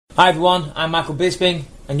Hi everyone, I'm Michael Bisping,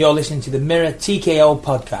 and you're listening to the Mirror TKO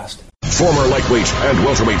podcast. Former lightweight and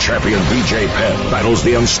welterweight champion BJ Penn battles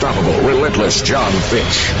the unstoppable, relentless John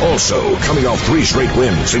Finch. Also, coming off 3 straight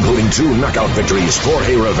wins, including 2 knockout victories,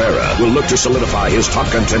 Jorge Rivera will look to solidify his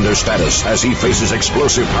top contender status as he faces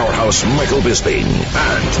explosive powerhouse Michael Bisping.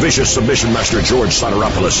 And vicious submission master George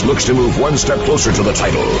Soteropoulos looks to move 1 step closer to the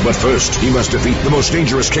title. But first, he must defeat the most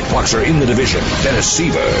dangerous kickboxer in the division, Dennis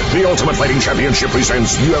Seaver. The Ultimate Fighting Championship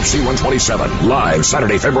presents UFC 127, live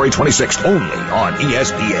Saturday, February 26th, only on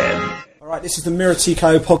ESPN. Right, this is the Mirror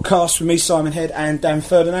TKO podcast with me, Simon Head, and Dan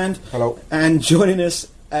Ferdinand. Hello. And joining us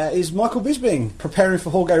is Michael Bisping, preparing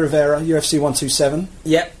for Jorge Rivera, UFC 127.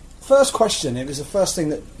 Yep. First question, it was the first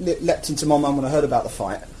thing that leapt into my mind when I heard about the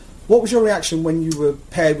fight. What was your reaction when you were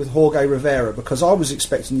paired with Jorge Rivera? Because I was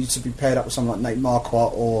expecting you to be paired up with someone like Nate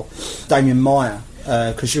Marquardt or Damian Maia,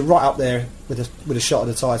 because you're right up there with a shot at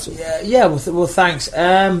the title. Yeah. Well, thanks.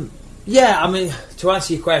 I mean, to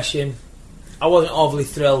answer your question, I wasn't overly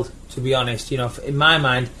thrilled, to be honest. You know, in my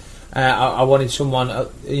mind, I wanted someone,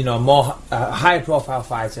 more higher profile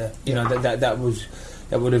fighter. You know, that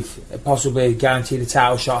would have possibly guaranteed a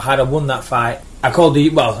title shot had I won that fight. I told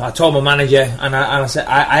my manager, and I said,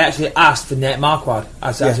 I actually asked for Nate Marquardt.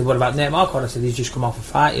 I said, what about Nate Marquardt? I said, he's just come off a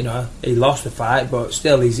fight. You know, he lost the fight, but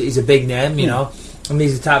still, he's a big name. You know, and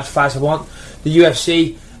these are the types of fights I want. The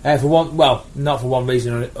UFC, not for one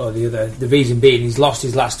reason or the other. The reason being, he's lost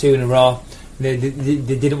his last 2 in a row. They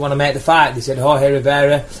didn't want to make the fight. They said Jorge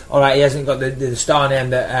Rivera, alright, he hasn't got the star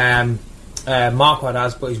name that Marquardt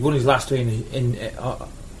has, but he's won his last 3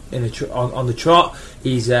 on the trot.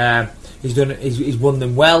 He's won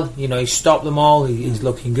them well. You know, he's stopped them all. He's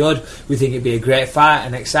looking good. We think it'd be a great fight,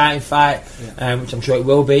 an exciting fight, which I'm sure it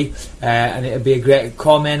will be, and it'll be a great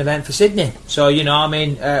main event for Sydney. So, you know, I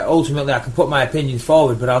mean, ultimately I can put my opinions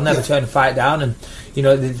forward, but I'll never turn a fight down. And you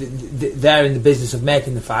know, they're in the business of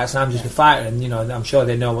making the fights, and I'm just a fighter, and you know, I'm sure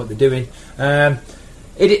they know what they're doing.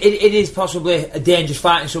 It is possibly a dangerous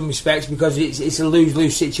fight in some respects because it's a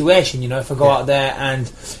lose-lose situation. You know, if I go out there and,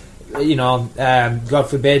 you know, God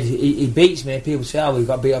forbid he beats me, people say, oh, we've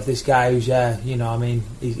got to beat off this guy who's,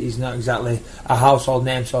 he's not exactly a household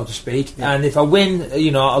name, so to speak. Yeah. And if I win,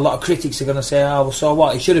 you know, a lot of critics are going to say, oh, well, so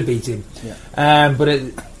what? He should have beat him. Yeah.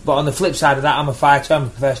 But on the flip side of that, I'm a fighter. I'm a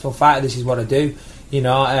professional fighter. This is what I do. You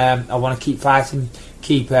know, I want to keep fighting,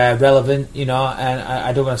 keep relevant. You know, and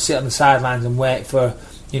I don't want to sit on the sidelines and wait for,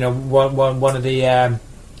 you know, one of the.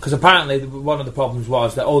 Because apparently one of the problems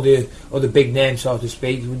was that all the big names, so to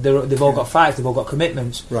speak, they've all got fights, they've all got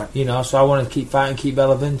commitments. Right. You know, so I want to keep fighting, keep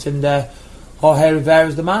relevant, and Jorge Rivera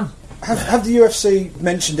is the man. Have the UFC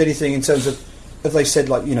mentioned anything in terms of, have they said,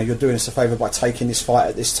 like, you know, you're doing us a favour by taking this fight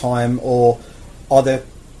at this time, or are there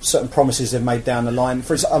certain promises they've made down the line?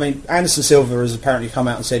 For example, I mean, Anderson Silva has apparently come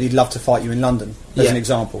out and said he'd love to fight you in London, as an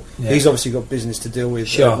example. Yeah. He's obviously got business to deal with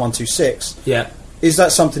 126. Yeah. Is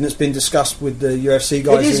that something that's been discussed with the UFC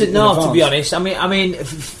guys? It isn't, no, to be honest. I mean,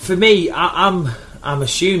 for me, I'm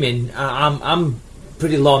assuming I'm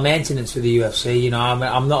pretty low maintenance for the UFC. You know,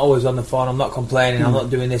 I'm not always on the phone. I'm not complaining. I'm not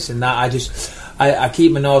doing this and that. I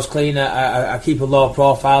keep my nose clean. I keep a low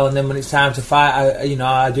profile, and then when it's time to fight,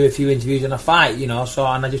 I do a few interviews and I fight. You know, so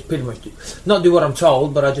and I just pretty much not do what I'm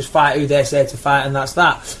told, but I just fight who they say to fight, and that's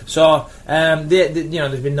that. So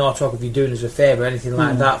there's been no talk of you doing us a favour or anything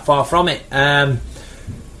like that. Far from it.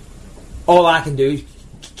 All I can do is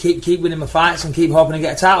keep winning my fights and keep hoping to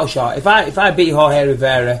get a title shot. If I beat Jorge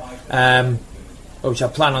Rivera, which I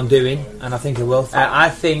plan on doing, and I think I will, I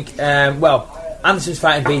think Anderson's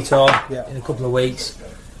fighting Vitor in a couple of weeks.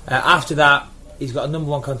 After that, he's got a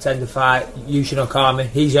number 1 contender fight, Yushin Okami.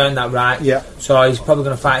 He's earned that right. Yeah. So he's probably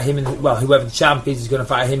going to fight him whoever the champ is going to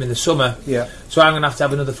fight him in the summer. Yeah. So I'm going to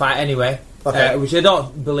have another fight anyway. Okay. Which I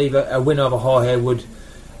don't believe a win over Jorge would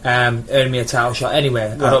earn me a title shot anyway.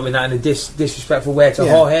 Right. I don't mean that in a disrespectful way to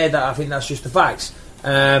Jorge. That I think that's just the facts.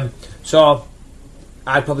 So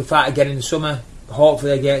I'd probably fight again in the summer.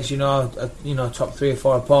 Hopefully against top 3 or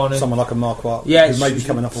 4 opponents. Someone like a Marquardt, who may be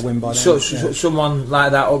coming off a win by then. Someone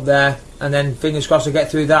like that up there, and then fingers crossed to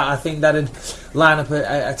get through that. I think that'd line up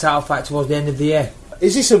a title fight towards the end of the year.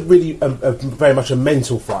 Is this a very much a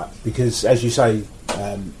mental fight? Because as you say,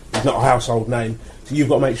 he's not a household name, so you've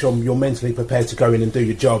got to make sure you're mentally prepared to go in and do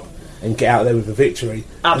your job and get out there with a victory.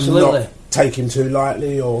 Absolutely. And not take him too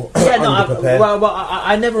lightly or underprepared.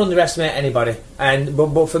 I never underestimate anybody,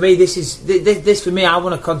 but for me, this for me, I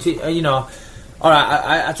want to continue. You know, all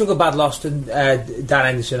right, I took a bad loss to Dan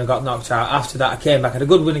Henderson. I got knocked out. After that, I came back, had a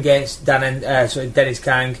good win against Dennis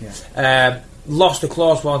Kang. lost a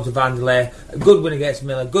close one to Vanderlei, a good win against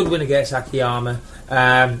Miller, good win against Akiyama.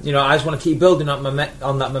 You know, I just want to keep building on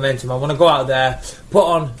that momentum. I want to go out there, put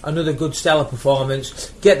on another good stellar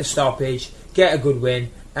performance, get the stoppage, get a good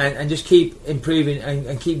win, and just keep improving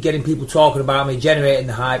and keep getting people talking about me, generating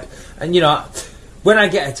the hype. And, you know, when I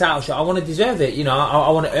get a title shot, I want to deserve it. You know,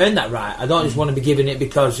 I want to earn that right. I don't just want to be giving it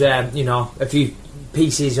because, you know, a few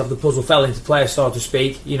pieces of the puzzle fell into place, so to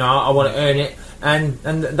speak. You know, I want to earn it. And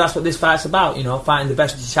that's what this fight's about, you know, fighting the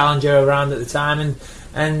best challenger around at the time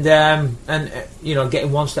and you know,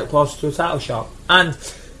 getting one step closer to a title shot. And,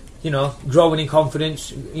 you know, growing in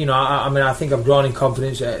confidence. You know, I mean, I think I've grown in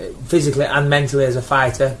confidence physically and mentally as a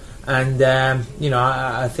fighter. And, you know,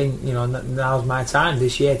 I think, you know, now's my time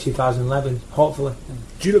this year, 2011, hopefully.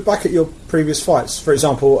 Do you look back at your previous fights? For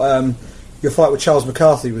example, your fight with Charles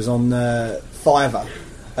McCarthy was on Fiverr.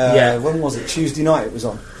 When was it? Tuesday night it was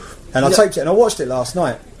on. And I taped it and I watched it last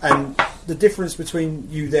night, and the difference between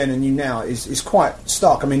you then and you now is quite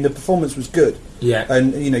stark. I mean, the performance was good,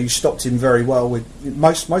 and you know, you stopped him very well with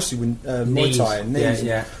mostly with Muay Thai and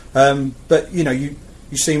knees. But you know, you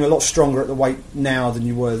seem a lot stronger at the weight now than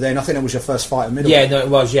you were then. I think that was your first fight at middleweight. Yeah, no, it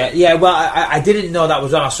was. Yeah. Well, I didn't know that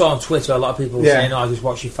was on. I saw on Twitter a lot of people saying, "Oh, I just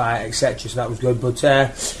watched you fight, etc." So that was good. But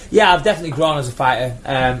yeah, I've definitely grown as a fighter,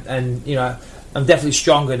 and you know, I'm definitely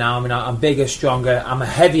stronger now. I mean, I'm bigger, stronger. I'm a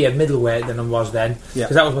heavier middleweight than I was then,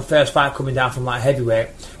 because that was my first fight coming down from light heavyweight,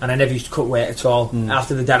 and I never used to cut weight at all.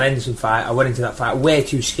 After the Dan Henderson fight, I went into that fight way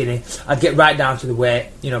too skinny. I'd get right down to the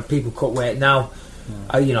weight. You know, people cut weight now.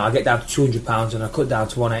 I get down to 200 pounds and I cut down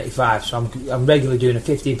to 185. So I'm regularly doing a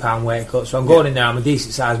 15-pound weight cut. So I'm going in there. I'm a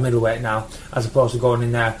decent sized middleweight now, as opposed to going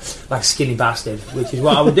in there like a skinny bastard, which is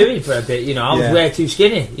what I was doing for a bit. You know, I was way too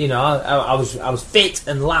skinny. You know, I was fit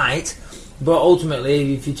and light. But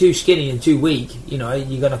ultimately, if you're too skinny and too weak, you know,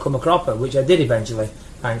 you're going to come a cropper, which I did eventually.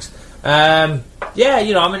 Thanks. Yeah,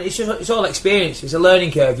 you know, I mean, it's all experience. It's a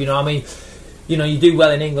learning curve, you know. I mean, you know, you do well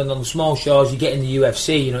in England on the small shows, you get in the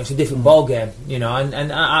UFC, you know, it's a different ball game, you know.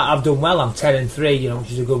 And I've done well. I'm 10-3, you know,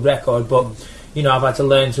 which is a good record. But, you know, I've had to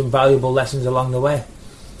learn some valuable lessons along the way.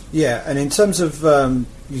 Yeah, and in terms of,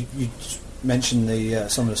 you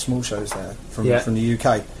mentioned some of the small shows there from the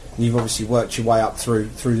UK. You've obviously worked your way up through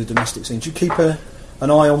the domestic scene. Do you keep an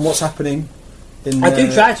eye on what's happening? I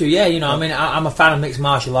do try to, yeah. You know, I mean, I'm a fan of mixed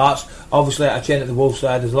martial arts. Obviously, I train at the Wolves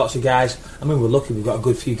side. There's lots of guys. I mean, we're lucky. We've got a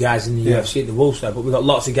good few guys in the UFC at the Wolves side, but we've got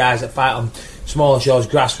lots of guys that fight on smaller shows,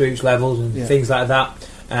 grassroots levels, and things like that.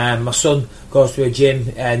 My son goes to a gym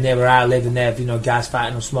near where I live, and they have, you know, guys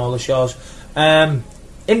fighting on smaller shows. In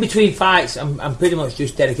between fights, I'm pretty much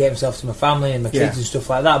just dedicating myself to my family and my kids and stuff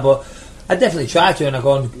like that. But I definitely try to, and I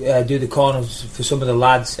go and do the corners for some of the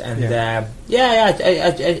lads, and I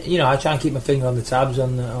you know, I try and keep my finger on the tabs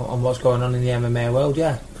on what's going on in the MMA world.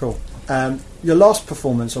 Yeah, cool. Your last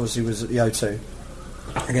performance obviously was at the O2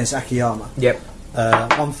 against Akiyama. Yep.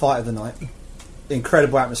 One fight of the night.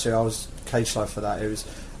 Incredible atmosphere. I was cage side for that. I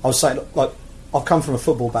was saying, like, I've come from a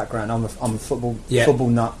football background. I'm a football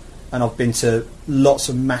nut, and I've been to lots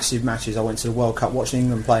of massive matches. I went to the World Cup, watching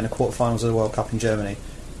England play in the quarterfinals of the World Cup in Germany.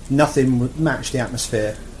 Nothing would match the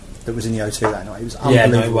atmosphere that was in the O2 that night. It was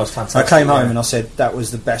unbelievable. Yeah, no, it was fantastic. I came home and I said that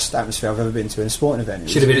was the best atmosphere I've ever been to in a sporting event.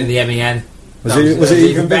 Should have been in the MEN. Was it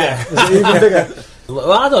even better? Was it even bigger?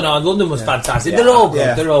 Well, I don't know. London was fantastic. They're all good.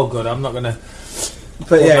 Yeah. They're all good. I'm not going to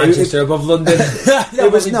put Manchester above London.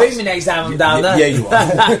 It was bring me next time I'm down there. Yeah, you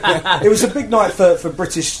are. It was a big night for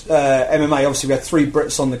British MMA. Obviously, we had 3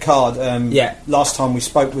 Brits on the card. Last time we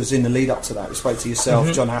spoke was in the lead up to that. We spoke to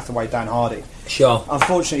yourself, John Hathaway, Dan Hardy. Sure.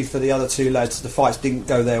 Unfortunately for the other 2 lads, the fights didn't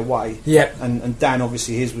go their way. Yep. And Dan,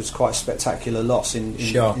 obviously, his was quite a spectacular loss in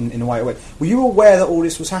the way it went. Were you aware that all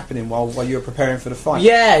this was happening while you were preparing for the fight?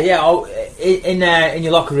 Yeah. Oh, in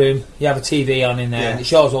your locker room, you have a TV on in there, and it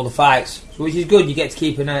shows all the fights, which is good. You get to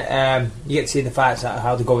keep you get to see the fights,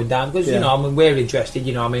 how they're going down, because you know, I mean, we're interested.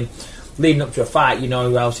 You know, I mean, leading up to a fight, you know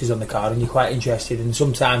who else is on the card, and you're quite interested. And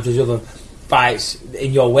sometimes there's other fights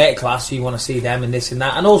in your weight class, so you want to see them and this and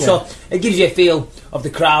that, and also it gives you a feel of the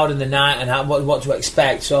crowd and the night and what to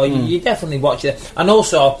expect. So you definitely watch it, and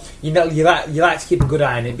also you know you like to keep a good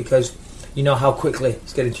eye on it because you know how quickly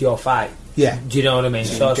it's getting to your fight. Yeah, do you know what I mean?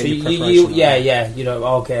 So you you know,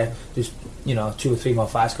 okay, just, you know, 2 or 3 more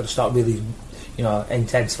fights, got to start really, you know,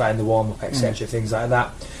 intensifying the warm up, etc. Things like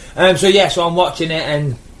that. So I'm watching it,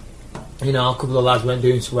 and you know, a couple of lads weren't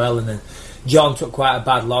doing so well, and then John took quite a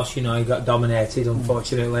bad loss, you know, he got dominated,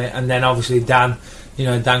 unfortunately, and then obviously Dan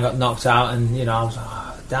got knocked out, and you know, I was like,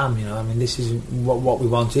 oh, damn, you know, I mean, this is what we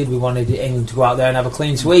wanted. We wanted England to go out there and have a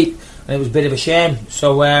clean sweep, and it was a bit of a shame.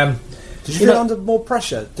 So Did you feel under more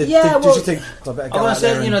pressure? Did you think, I better go I want out to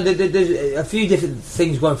say, there you know, there's a few different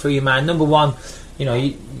things going through your mind. Number one, you know,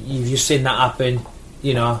 you've just seen that happen.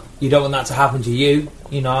 You know, you don't want that to happen to you.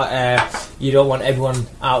 You know, you don't want everyone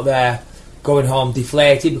out there going home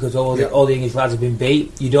deflated because all the English lads have been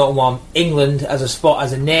beat. You don't want England as a sport,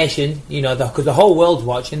 as a nation, you know, because the whole world's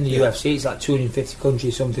watching the UFC. It's like 250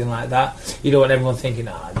 countries, something like that. You don't want everyone thinking,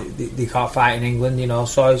 they can't fight in England, you know.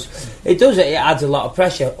 So it adds a lot of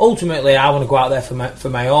pressure. Ultimately, I want to go out there for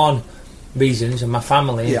my own reasons and my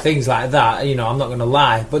family and things like that. You know, I'm not going to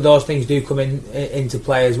lie, but those things do come into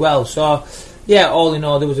play as well. So, yeah, all in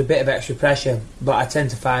all, there was a bit of extra pressure, but I tend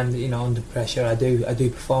to find, you know, under pressure, I do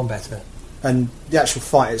perform better. And the actual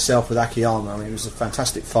fight itself with Akiyama, I mean, it was a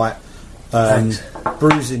fantastic fight.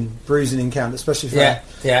 Bruising encounter, especially for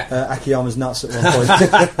Akiyama's nuts at one point.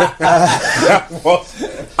 That was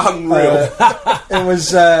unreal.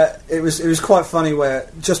 It was quite funny where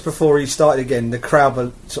just before he started again, the crowd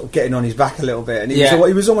were sort of getting on his back a little bit, and he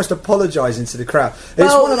was almost apologising to the crowd.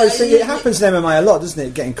 It's one of those things. It happens in MMA a lot, doesn't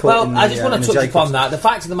it? Getting caught. Well, I just want to touch upon that. The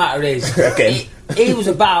fact of the matter is, again. He was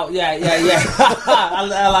about, I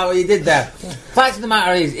like what you did there. Fact of the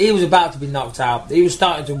matter is, he was about to be knocked out. He was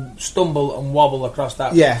starting to stumble and wobble across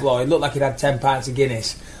that floor. It looked like he'd had 10 pints of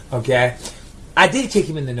Guinness. Okay, I did kick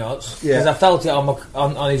him in the nuts because I felt it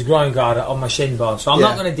on his groin guard, on my shin bone. So I'm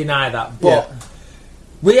not going to deny that. But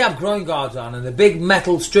we have groin guards on, and the big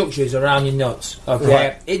metal structures around your nuts.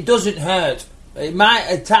 Okay, it doesn't hurt. It might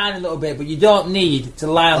a tiny little bit, but you don't need to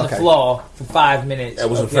lie on the floor for 5 minutes. It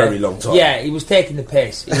was a very long time. Yeah, he was taking the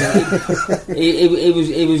piss. He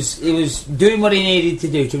was doing what he needed to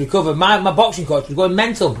do to recover. My boxing coach was going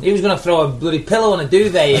mental. He was going to throw a bloody pillow and a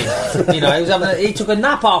duvet in. You know, he took a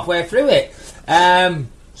nap halfway through it.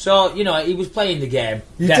 So, you know, he was playing the game.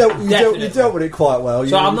 You dealt with it quite well.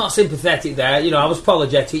 So I'm not sympathetic there. You know, I was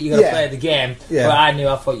apologetic. You got to play the game. Yeah. But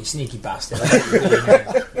I thought you sneaky bastard.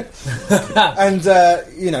 And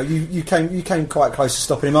you know, you came quite close to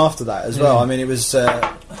stopping him after that as well. I mean, it was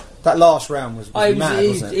that last round was mad,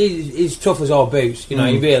 wasn't it? He's tough as all boots. You know,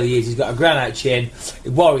 he really is. He's got a granite chin, a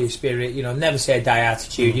warrior spirit. You know, never say die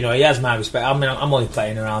attitude. You know, he has my respect. I mean, I'm only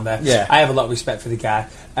playing around there. Yeah. I have a lot of respect for the guy,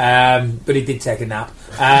 but he did take a nap.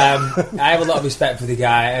 I have a lot of respect for the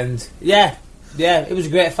guy, and yeah, it was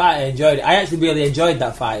a great fight. I enjoyed it. I actually really enjoyed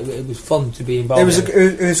that fight. It was fun to be involved.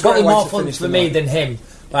 It was probably more fun for me than him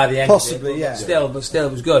by the end. Possibly, of it, but still,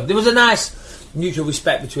 it was good. There was a nice mutual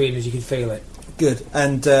respect between us. You could feel it. Good.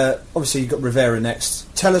 And obviously you've got Rivera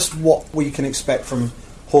next. Tell us what we can expect from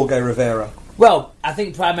Jorge Rivera. Well, I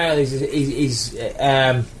think primarily he's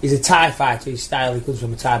a Thai fighter. His style, he comes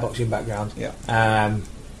from a Thai boxing background. Yeah.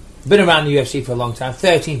 Been around the UFC for a long time.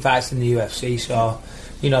 13 fights in the UFC, so,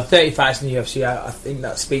 you know, 30 fights in the UFC, I think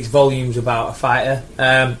that speaks volumes about a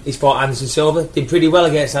fighter. He's fought Anderson Silva, did pretty well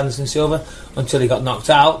against Anderson Silva until he got knocked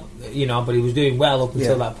out, you know, but he was doing well up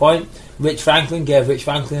until that point. Rich Franklin gave Rich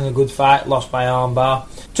Franklin a good fight, lost by armbar.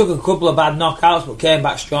 Took a couple of bad knockouts, but came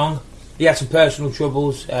back strong. He had some personal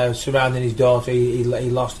troubles surrounding his daughter. He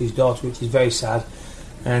lost his daughter, which is very sad.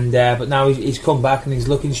 And but now he's come back and he's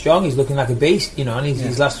looking strong. He's looking like a beast, you know. And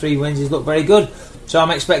his last 3 wins, he's looked very good. So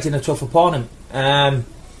I'm expecting a tough opponent. I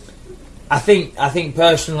think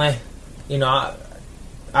personally, you know,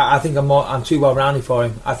 I think I'm too well rounded for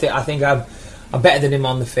him. I think I'm better than him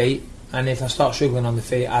on the feet. And if I start struggling on the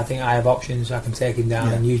feet, I think I have options. I can take him down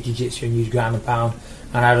and use jiu-jitsu and use ground and pound.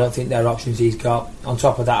 And I don't think there are options he's got. On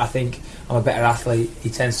top of that, I think I'm a better athlete. He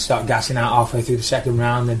tends to start gassing out halfway through the second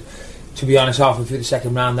round, and to be honest, halfway through the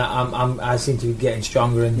second round, that I seem to be getting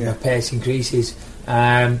stronger and my pace increases.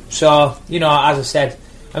 So, you know, as I said,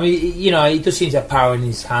 I mean, you know, he does seem to have power in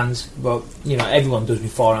his hands, but, you know, everyone does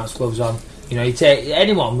with 4-ounce gloves on. You know, you take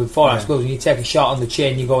anyone with 4-ounce gloves and you take a shot on the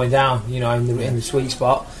chin, you're going down, you know, in the sweet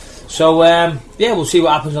spot. So, we'll see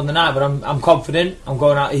what happens on the night, but I'm confident. I'm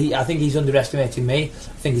going out. I think he's underestimating me. I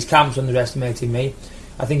think his camp's underestimating me.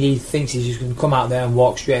 I think he thinks he's just going to come out there and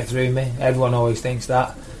walk straight through me. Everyone always thinks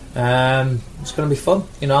that. It's going to be fun.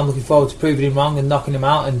 You know, I'm looking forward to proving him wrong and knocking him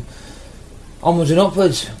out and onwards and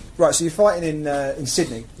upwards. Right, so you're fighting in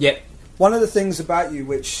Sydney. Yep. One of the things about you,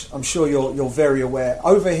 which I'm sure you're very aware,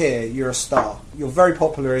 over here you're a star. You're very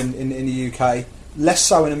popular in the UK. Less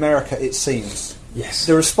so in America, it seems. Yes.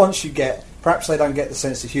 The response you get, perhaps they don't get the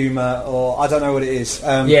sense of humour, or I don't know what it is.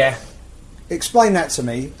 Explain that to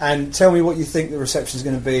me and tell me what you think the reception is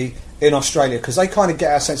going to be in Australia, because they kind of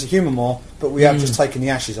get our sense of humour more, but we have just taken the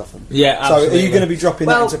ashes off them. Yeah, absolutely. So are you going to be dropping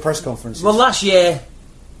that into press conferences? Well, last year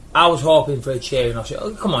I was hoping for a cheer in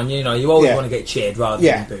Australia. Oh, come on, you know, you always want to get cheered rather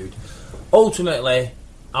than booed. Ultimately,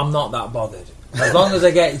 I'm not that bothered. As long as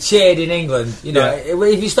I get cheered in England, you know,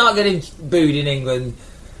 if you start getting booed in England,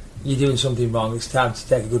 you're doing something wrong. It's time to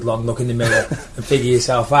take a good long look in the mirror and figure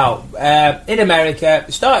yourself out. In America,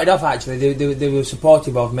 it started off actually, they were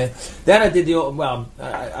supportive of me. Then I did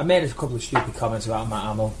I made a couple of stupid comments about Matt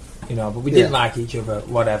Hamill, you know, but we didn't like each other,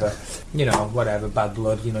 whatever, bad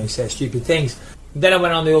blood, you know, you say stupid things. Then I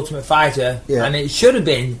went on the Ultimate Fighter, and it should have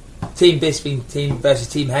been Team Bisping versus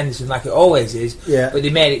Team Henderson like it always is, but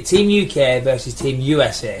they made it Team UK versus Team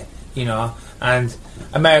USA, you know, and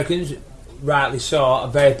Americans, rightly so, are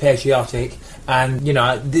very patriotic, and, you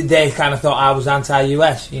know, they kind of thought I was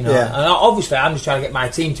anti-US, you know, and obviously I'm just trying to get my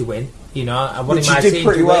team to win. You know, I wanted my team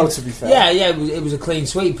pretty to well, win. To be fair. Yeah, it was a clean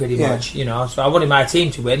sweep pretty much, you know. So I wanted my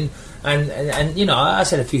team to win, and you know, I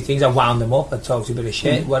said a few things. I wound them up. I talked a bit of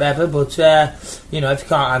shit, whatever. But you know, if you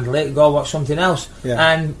can't handle it, go watch something else. Yeah.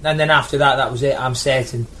 And then after that, that was it. I'm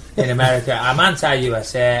Satan in America. I'm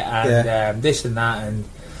anti-USA and this and that, and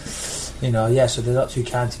you know, so they're not too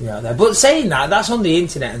kind to me out there. But saying that, that's on the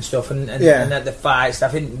internet and stuff, and at the fights, I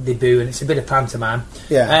think they boo, and it's a bit of pantomime.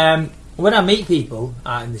 Yeah. When I meet people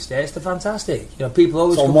out in the States, they're fantastic. You know, people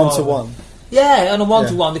always come one-to-one. Yeah, on a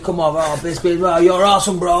one-to-one, they come over, Bisping, well, you're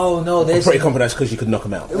awesome, bro, no, this. I'm pretty confident that's because you could knock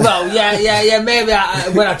him out. Well, yeah, maybe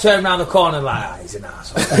when I turn around the corner, like, he's an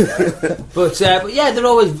arsehole. but yeah, they're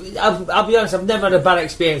always, I'll be honest, I've never had a bad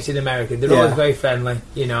experience in America. They're always very friendly,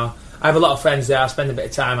 you know. I have a lot of friends there, I spend a bit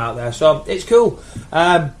of time out there, so it's cool.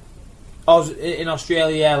 I was in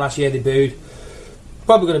Australia last year, they booed.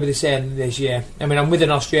 Probably going to be the same this year. I mean, I'm with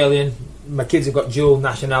an Australian. My kids have got dual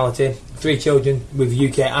nationality. 3 children with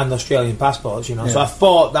UK and Australian passports, you know. So I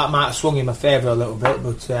thought that might have swung in my favour a little bit,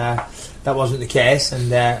 but that wasn't the case.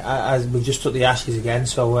 And we just took the Ashes again.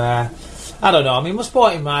 So I don't know. I mean, we're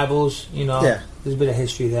sporting rivals, you know. Yeah. There's a bit of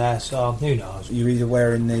history there, so who knows? You're either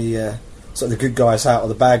wearing the sort of the good guy's hat or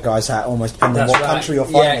the bad guy's hat, almost depending on what country you're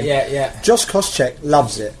fighting. Yeah. Josh Koscheck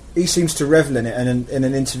loves it. He seems to revel in it. And in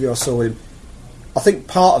an interview I saw with him, I think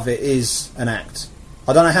part of it is an act.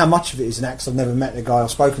 I don't know how much of it is an act, 'cause I've never met the guy or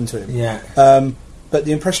spoken to him. Yeah. But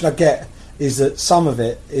the impression I get is that some of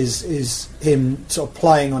it is him sort of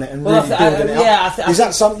playing on it and really building it up. Is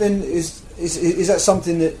that something? Is that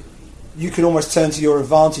something that you can almost turn to your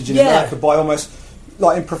advantage in America by almost,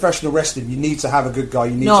 like in professional wrestling, you need to have a good guy,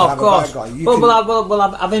 you need to have a bad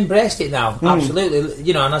guy. I've embraced it now, absolutely.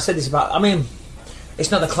 You know, and I said this about, I mean, it's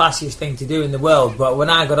not the classiest thing to do in the world, but when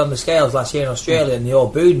I got on the scales last year in Australia and they all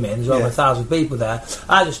booed me, and there's over 1,000 people there,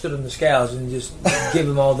 I just stood on the scales and just give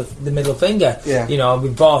them all the middle finger, you know,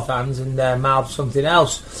 with both hands, and mouthed something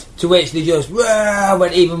else, to which they just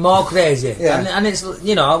went even more crazy. And it's,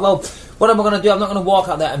 you know, well, what am I going to do? I'm not going to walk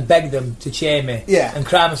out there and beg them to cheer me and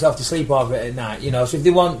cry myself to sleep over it at night, you know. So if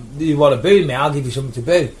you want to boo me, I'll give you something to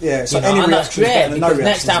boo. Yeah, so any and that's great, because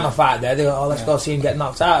next time I fight there, they go, let's go see him get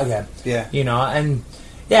knocked out again. Yeah. You know, and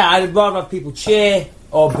I'd rather have people cheer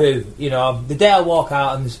or boo, you know. The day I walk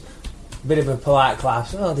out and there's a bit of a polite clap,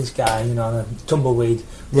 this guy, you know, the tumbleweed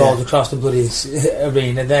rolls across the bloody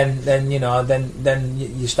arena, then you know, then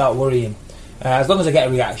you start worrying. As long as I get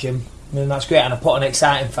a reaction, then that's great, and I put on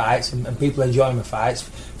exciting fights and people enjoy my fights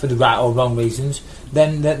for the right or wrong reasons,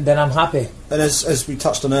 then I'm happy. And as we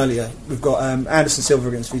touched on earlier, we've got Anderson Silva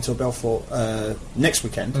against Vitor Belfort next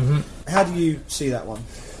weekend. How do you see that one?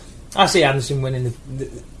 I see Anderson winning,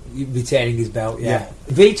 retaining his belt,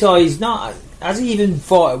 Vitor, he's not, has he even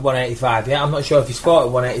fought at 185 yet? I'm not sure if he's fought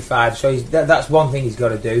at 185, so that's one thing he's got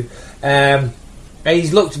to do.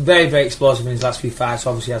 He's looked very, very explosive in his last few fights.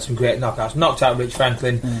 Obviously had some great knockouts. Knocked out Rich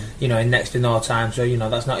Franklin, you know, in next to no time, so, you know,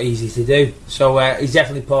 that's not easy to do. So he's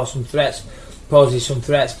definitely poses some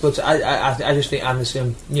threats, but I just think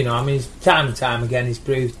Anderson, you know, I mean, time and time again he's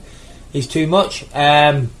proved he's too much.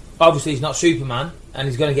 Obviously he's not Superman, and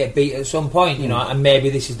he's going to get beat at some point, you know, and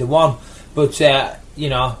maybe this is the one. But you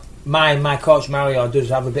know, my coach Mario does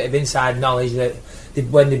have a bit of inside knowledge that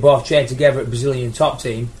when they both trained together at Brazilian top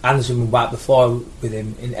team, Anderson would wipe the floor with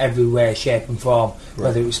him in every way, shape and form,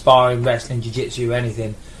 whether it was sparring, wrestling, jiu-jitsu,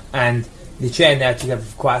 anything. And they trained there together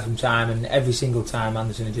for quite some time, and every single time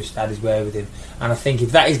Anderson had just had his way with him. And I think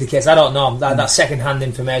if that is the case, I don't know, that's second-hand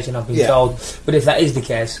information I've been told, but if that is the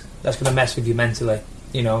case, that's going to mess with you mentally.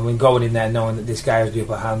 You know, when going in there knowing that this guy has the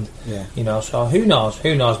upper hand. You know, so who knows?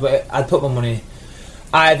 But I'd put my money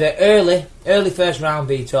either early first round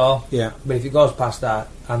Vitor. But if it goes past that,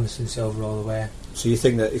 Anderson Silva all the way. So you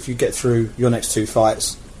think that if you get through your next 2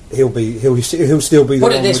 fights, he'll still be the one with the gold?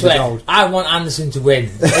 Put it this way, I want Anderson to win,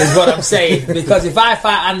 is what I'm saying. Because if I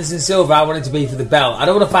fight Anderson Silva, I want it to be for the belt. I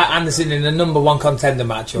don't want to fight Anderson in a number 1 contender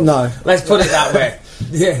matchup. No. Let's put it that way.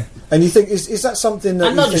 Yeah. And you think is that something that?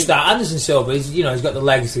 And not just that, Anderson Silva, he's got the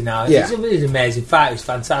legacy now. Yeah. He's an amazing fighter. He's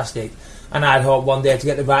fantastic, and I'd hope one day to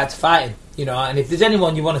get the right to fight him. And if there's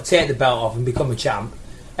anyone you want to take the belt off and become a champ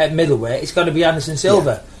at middleweight, it's got to be Anderson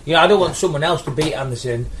Silva. I don't want someone else to beat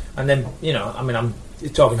Anderson, and then I'm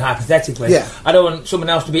talking hypothetically. Yeah. I don't want someone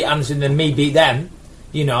else to beat Anderson and me beat them.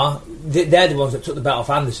 They're the ones that took the belt off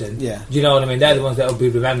Anderson. Yeah. Do you know what I mean? They're the ones that will be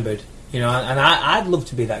remembered. And I'd love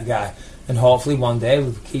to be that guy. And hopefully one day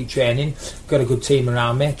we'll keep training, got a good team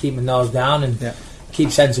around me, keep my nose down and keep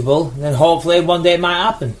sensible. And then hopefully one day it might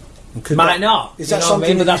happen. Might not. Is that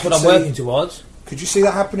something? But that's what I'm working towards. Could you see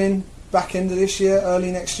that happening back end of this year,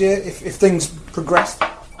 early next year, if things progress?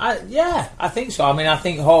 I think so. I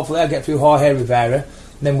think hopefully I'll get through Jorge Rivera,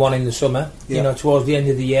 and then one in the summer. Yeah. Towards the end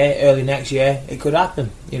of the year, early next year, it could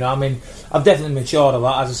happen. I've definitely matured a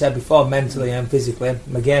lot, as I said before, mentally and physically.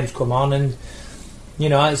 My game's come on, and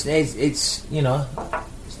it's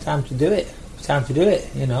time to do it. It's time to do it.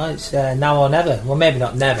 It's now or never. Well, maybe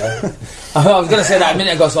not never. I was going to say that a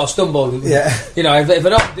minute ago, so I stumbled. Yeah. If I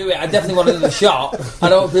don't do it, I definitely want another shot. I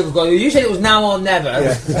don't want people to go, you said it was now or never.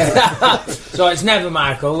 Yeah. So it's never,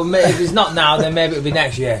 Michael. If it's not now, then maybe it'll be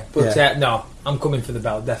next year. But no, I'm coming for the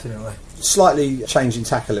belt, definitely. Slightly changing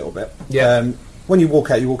tack a little bit. Yeah. When you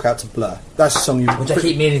walk out to Blur. That's a song Which I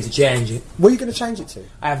keep meaning to change it. What are you going to change it to?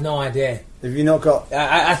 I have no idea. Have you not got...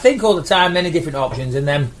 I think all the time, many different options, and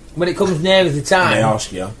then when it comes near the time... They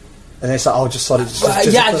ask you. And it's like, oh, just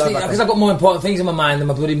because I've got more important things in my mind than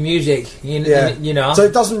my bloody music, you know. So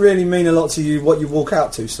it doesn't really mean a lot to you what you walk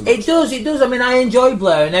out to so much. It does. I enjoy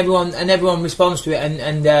Blur, and everyone responds to it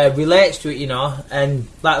and relates to it, And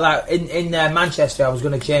like in Manchester, I was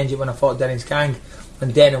going to change it when I fought Dennis Kang,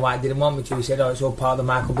 and Dana White didn't want me to. He said, "Oh, it's all part of the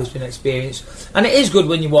Michael Bisping experience," and it is good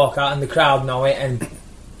when you walk out and the crowd know it and.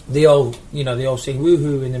 They all sing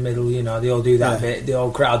woohoo in the middle. They all do that bit. The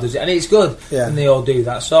whole crowd does it, and it's good. Yeah. And they all do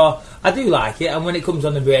that. So I do like it. And when it comes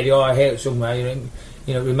on the radio, or I hear it somewhere. It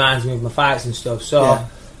reminds me of my fights and stuff. So,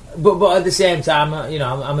 but at the same time,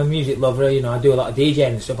 I'm a music lover. I do a lot of DJing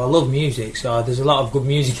and stuff. I love music. So there's a lot of good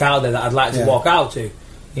music out there that I'd like to walk out to.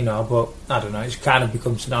 But I don't know. It's kind of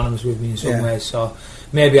become synonymous with me in some ways. So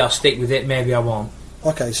maybe I'll stick with it. Maybe I won't.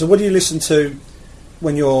 Okay. So what do you listen to?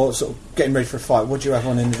 When you're sort of getting ready for a fight, what do you have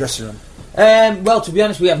on in the dressing room? Well, to be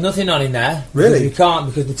honest, we have nothing on in there. Really? We can't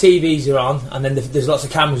because the TVs are on, and then there's lots of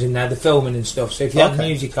cameras in there, the filming and stuff. So if you have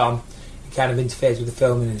music on, it kind of interferes with the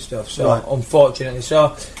filming and stuff. So unfortunately,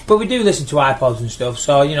 but we do listen to iPods and stuff.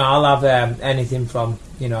 So I'll have anything from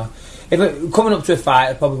if coming up to a fight,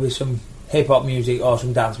 it'll probably be some hip hop music or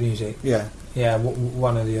some dance music. Yeah,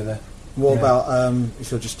 one or the other. What about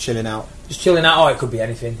if you're just chilling out? Just chilling out. Oh, it could be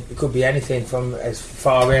anything. It could be anything from as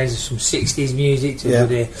far as some 60s music to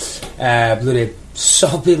bloody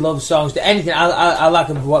soppy love songs to anything. I like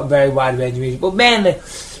a very wide range of music, but mainly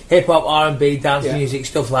hip hop, R&B, dance music,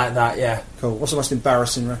 stuff like that. Yeah. Cool. What's the most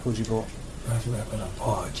embarrassing record you bought?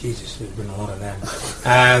 Oh Jesus, there's been a lot of them.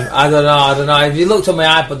 I don't know. If you looked on my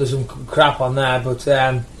iPod, there's some crap on there, but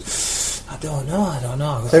I don't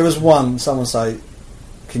know. There was one. Someone say.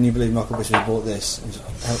 Can you believe Michael Bisping bought this?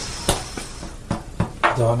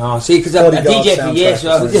 I don't know. See, because I'm a DJ for years,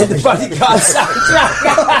 so the Bodyguard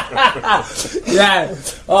soundtrack. Yeah.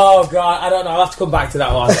 Oh God, I don't know. I'll have to come back to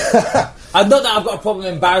that one. Not that I've got a problem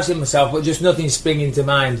embarrassing myself, but just nothing's springing to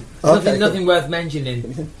mind. Nothing worth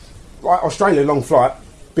mentioning. Right, Australia, long flight,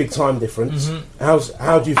 big time difference. Mm-hmm.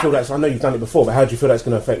 How do you feel that's? I know you've done it before, but how do you feel that's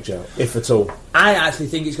going to affect you, if at all? I actually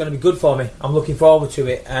think it's going to be good for me. I'm looking forward to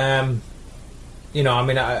it.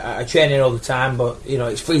 I train here all the time, but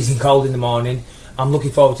it's freezing cold in the morning. I'm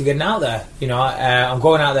looking forward to getting out there. I'm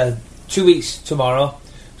going out there 2 weeks tomorrow,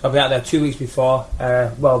 so I'll be out there 2 weeks before.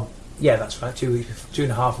 That's right, 2 weeks,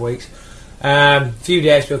 2.5 weeks. Few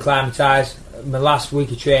days to acclimatise. My last hard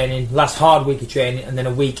week of training, and then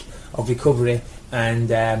a week of recovery and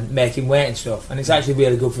making weight and stuff. And it's actually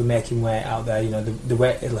really good for making weight out there. The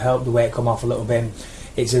weight, it'll help the weight come off a little bit.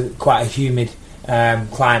 It's quite a humid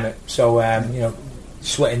climate, so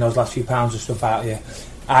sweating those last few pounds of stuff out of you.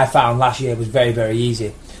 I found last year was very, very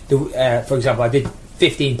easy. For example, I did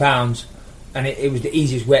 15 pounds, and it was the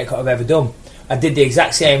easiest weight cut I've ever done. I did the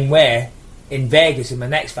exact same way in Vegas in my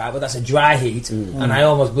next fight, but that's a dry heat, and I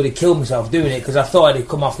almost bloody killed myself doing it because I thought it'd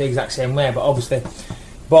come off the exact same way. But obviously,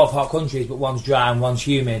 both hot countries, but one's dry and one's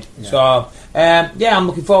humid. Yeah. So I'm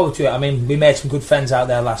looking forward to it. I mean, we made some good friends out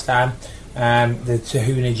there last time. The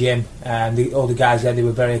Tahuna gym, all the guys there, they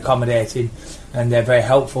were very accommodating and they're very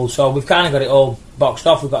helpful, so we've kind of got it all boxed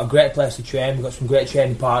off. We've got a great place to train, we've got some great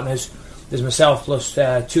training partners. There's myself plus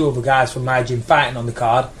 2 other guys from my gym fighting on the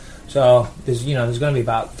card, So there's going to be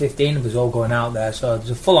about 15 of us all going out there. So there's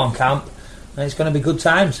a full-on camp, and it's going to be good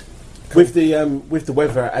times. With the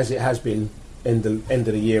weather as it has been end of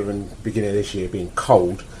the year and beginning of this year being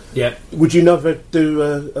cold, yeah, would you never do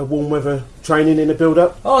a warm weather training in a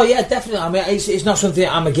build-up? Oh yeah, definitely. I mean, it's not something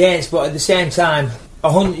I'm against, but at the same time,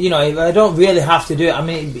 I don't really have to do it. I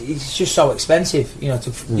mean, it's just so expensive,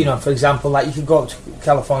 for example, like you could go up to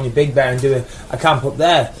California Big Bear and do a camp up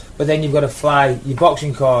there, but then you've got to fly your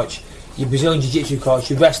boxing coach, your Brazilian Jiu-Jitsu coach,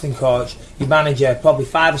 your wrestling coach, your manager, probably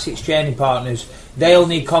 5 or 6 training partners. They all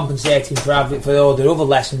need compensating for all their other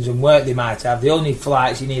lessons and work they might have. They all need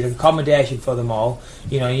flights, you need accommodation for them all,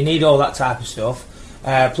 you need all that type of stuff.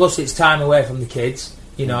 Plus it's time away from the kids,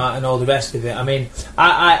 and all the rest of it. I mean,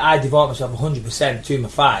 I devote myself 100% to my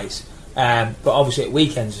fights, but obviously at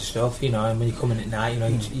weekends and stuff, and when you come in at night,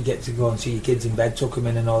 you get to go and see your kids in bed, tuck them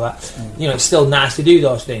in and all that. It's still nice to do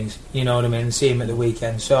those things, you know what I mean, and see them at the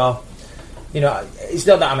weekend. So, it's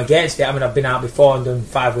not that I'm against it. I mean, I've been out before and done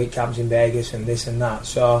 5-week camps in Vegas and this and that.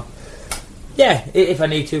 So, yeah, if I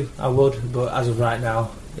need to, I would. But as of right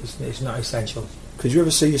now, it's not essential. Could you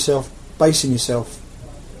ever see yourself basing yourself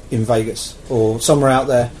in Vegas or somewhere out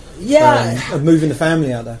there? Yeah, moving the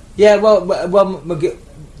family out there. Yeah, well, my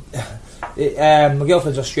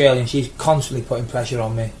girlfriend's Australian. She's constantly putting pressure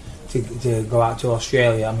on me to go out to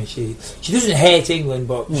Australia. I mean, she doesn't hate England,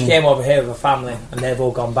 but she came over here with her family, and they've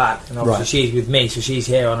all gone back. And obviously she's with me, so she's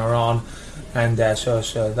here on her own, and so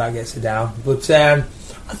that gets her down. But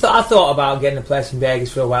I thought about getting a place in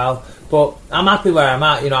Vegas for a while, but I'm happy where I'm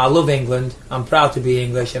at. I love England. I'm proud to be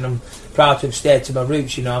English, and I'm proud to have stayed to my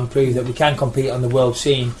roots. And prove that we can compete on the world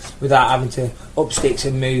scene without having to up sticks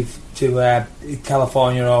and move to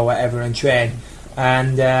California or whatever and train.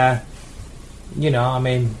 And I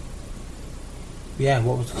mean. Yeah,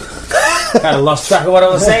 what was kind of lost track of what I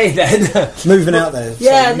was saying then. Moving out there.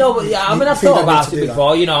 Yeah, so I mean, I've thought about it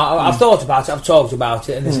before. I've thought about it, I've talked about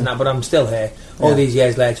it, and this and that. But I'm still here. All these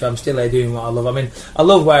years later, I'm still here doing what I love. I mean, I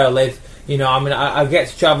love where I live. I get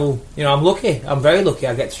to travel. I'm lucky. I'm very lucky.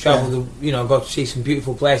 I get to travel. Go to see some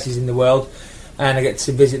beautiful places in the world, and I get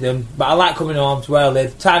to visit them. But I like coming home to where I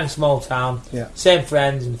live. Tiny small town. Yeah. Same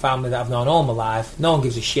friends and family that I've known all my life. No one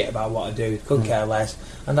gives a shit about what I do. Couldn't care less,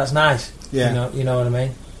 and that's nice. Yeah. You know what I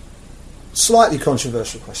mean? Slightly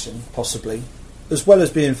controversial question, possibly. As well as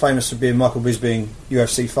being famous for being Michael Bisping,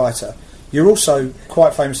 UFC fighter, you're also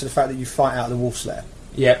quite famous for the fact that you fight out of the Wolf's Lair.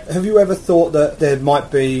 Yep. Have you ever thought that there might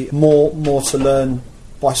be more to learn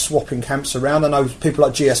by swapping camps around? I know people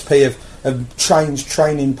like GSP have changed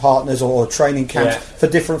training partners or training camps for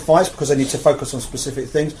different fights because they need to focus on specific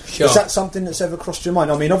things. Sure. Is that something that's ever crossed your mind?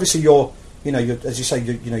 I mean, obviously you're as you say,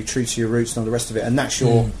 you're true to your roots and all the rest of it, and that's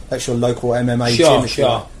your local MMA gym.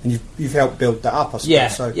 Sure. And you've helped build that up, I suppose. Yeah,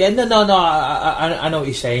 so. Yeah. No. I know what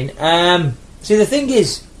you're saying. See, the thing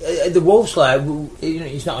is, the Wolf's Lair,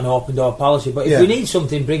 it's not an open door policy, but if we need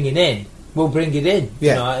something bringing in, we'll bring it in.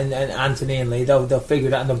 Yeah. And Anthony and Lee, they'll figure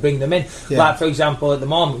it out and they'll bring them in. Yeah. Like, for example, at the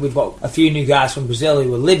moment, we've got a few new guys from Brazil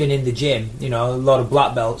who are living in the gym. A lot of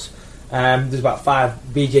black belts. There's about 5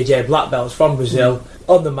 BJJ black belts from Brazil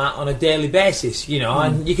on the mat on a daily basis,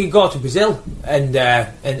 and you can go to Brazil and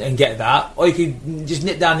get that, or you can just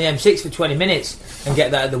nip down the M6 for 20 minutes and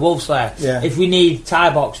get that at the Wolf's Lair. Yeah. If we need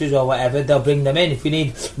Thai boxers or whatever, they'll bring them in. If we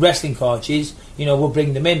need wrestling coaches, we'll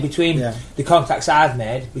bring them in. Between the contacts I've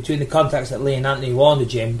made, between the contacts that Lee and Anthony who own the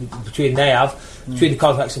gym, between the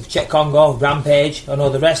contacts of Czech Congo, Rampage, and all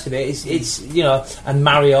the rest of it, it's and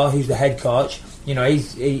Mario, who's the head coach.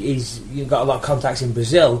 He's got a lot of contacts in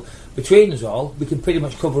Brazil. Between us all, we can pretty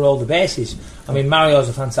much cover all the bases. I mean, Mario's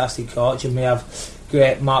a fantastic coach, and we have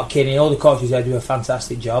great Mark Kinney. All the coaches there do a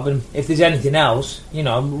fantastic job. And if there's anything else,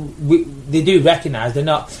 they do recognise they're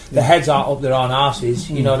not. Their heads aren't up their own arses.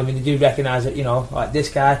 You know what I mean? They do recognise that. Like this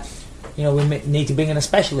guy, we need to bring in a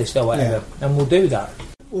specialist or whatever, and we'll do that.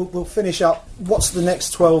 We'll finish up. What's the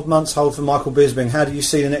next 12 months hold for Michael Bisping? How do you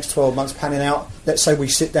see the next 12 months panning out? Let's say we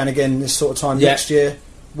sit down again this sort of time next year.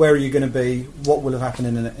 Where are you going to be? What will have happened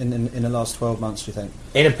in the last 12 months, do you think?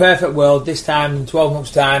 In a perfect world, this time, in 12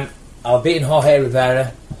 months' time, I'll have beaten Jorge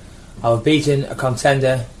Rivera, I'll have beaten a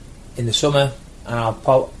contender in the summer, and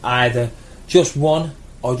I'll either just won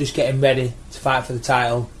or just getting ready to fight for the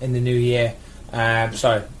title in the new year.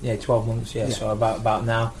 12 months, so about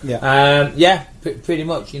now. Pretty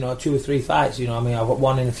much, 2 or 3 fights, I've got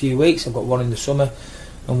one in a few weeks, I've got one in the summer,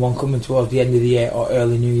 and one coming towards the end of the year or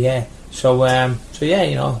early new year. So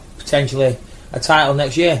potentially a title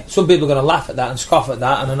next year. Some people are going to laugh at that and scoff at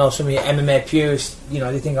that, and I know some of your MMA purists,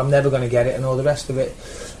 they think I'm never going to get it and all the rest of it.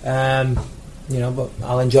 But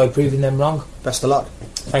I'll enjoy proving them wrong. Best of luck.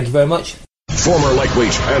 Thank you very much. Former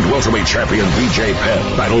lightweight and welterweight champion BJ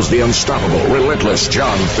Penn battles the unstoppable, relentless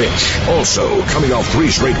John Fitch. Also, coming off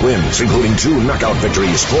 3 straight wins, including 2 knockout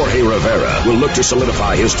victories, Jorge Rivera will look to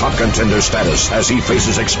solidify his top contender status as he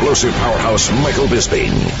faces explosive powerhouse Michael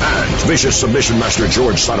Bisping. And vicious submission master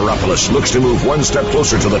George Soteropoulos looks to move one step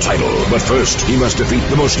closer to the title. But first, he must defeat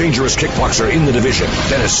the most dangerous kickboxer in the division,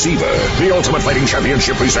 Dennis Seaver. The Ultimate Fighting Championship presents